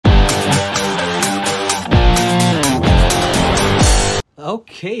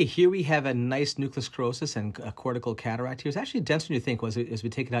Okay, here we have a nice nuclear sclerosis and a cortical cataract here. It's actually denser than you think. As we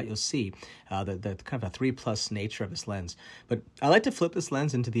take it out, you'll see the kind of a 3+ nature of this lens. But I like to flip this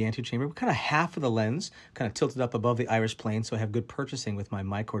lens into the anterior chamber. Kind of half of the lens, kind of tilted up above the iris plane, so I have good purchasing with my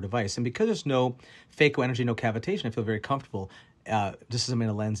MICOR device. And because there's no phaco energy, no cavitation, I feel very comfortable disassembling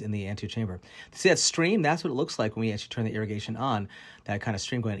a lens in the anterior chamber. See that stream? That's what it looks like when we actually turn the irrigation on. That kind of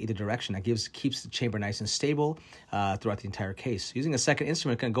stream going in either direction. That keeps the chamber nice and stable throughout the entire case. Using a second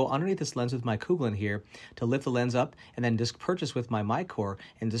instrument, I'm going to go underneath this lens with my Kugelin here to lift the lens up, and then just purchase with my MICOR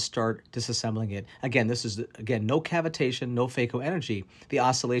and just start disassembling it. Again, this is no cavitation, no phaco energy. The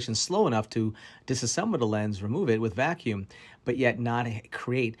oscillation is slow enough to disassemble the lens, remove it with vacuum, but yet not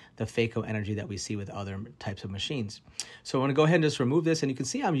create the phaco energy that we see with other types of machines. So I'm going to go ahead and just remove this, and you can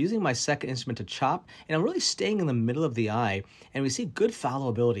see I'm using my second instrument to chop, and I'm really staying in the middle of the eye, and we see good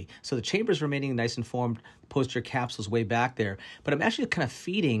followability. So the chamber is remaining nice and formed, posterior capsule's way back there, but I'm actually kind of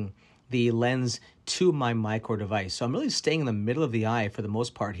feeding the lens to my MICOR device. So I'm really staying in the middle of the eye for the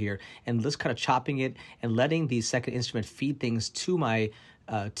most part here, and just kind of chopping it and letting the second instrument feed things to my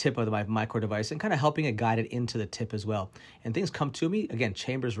tip of my MICOR device and kind of helping it guide it into the tip as well. And things come to me. Again,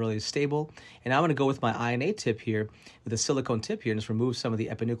 chamber is really stable. And I'm going to go with my INA tip here, with a silicone tip here, and just remove some of the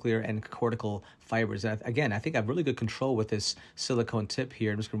epinuclear and cortical fibers. And again, I think I have really good control with this silicone tip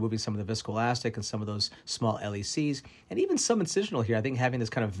here. I'm just removing some of the viscoelastic and some of those small LECs, and even some incisional here. I think having this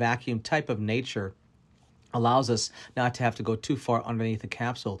kind of vacuum type of nature allows us not to have to go too far underneath the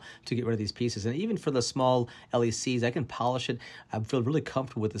capsule to get rid of these pieces. And even for the small LECs, I can polish it. I feel really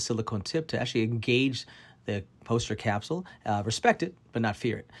comfortable with the silicone tip to actually engage the posterior capsule, respect it, but not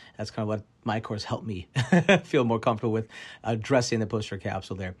fear it. That's kind of what MICOR has helped me feel more comfortable with addressing the posterior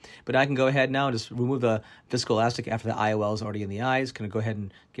capsule there. But I can go ahead now and just remove the viscoelastic after the IOL is already in the eyes. Going to go ahead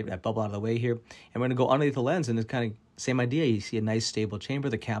and get that bubble out of the way here. And we're going to go underneath the lens, and it's kind of same idea. You see a nice stable chamber.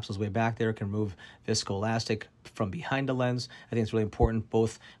 The capsule's way back there. It can remove viscoelastic from behind the lens. I think it's really important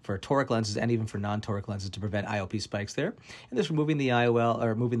both for toric lenses and even for non-toric lenses to prevent IOP spikes there. And just removing the IOL, or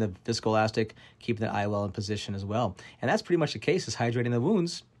removing the viscoelastic, keeping the IOL in position as well. And that's pretty much the case, is hydrating the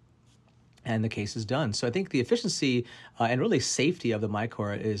wounds, and the case is done. So I think the efficiency and really safety of the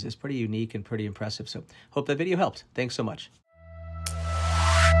MICOR is pretty unique and pretty impressive. So hope that video helped. Thanks so much.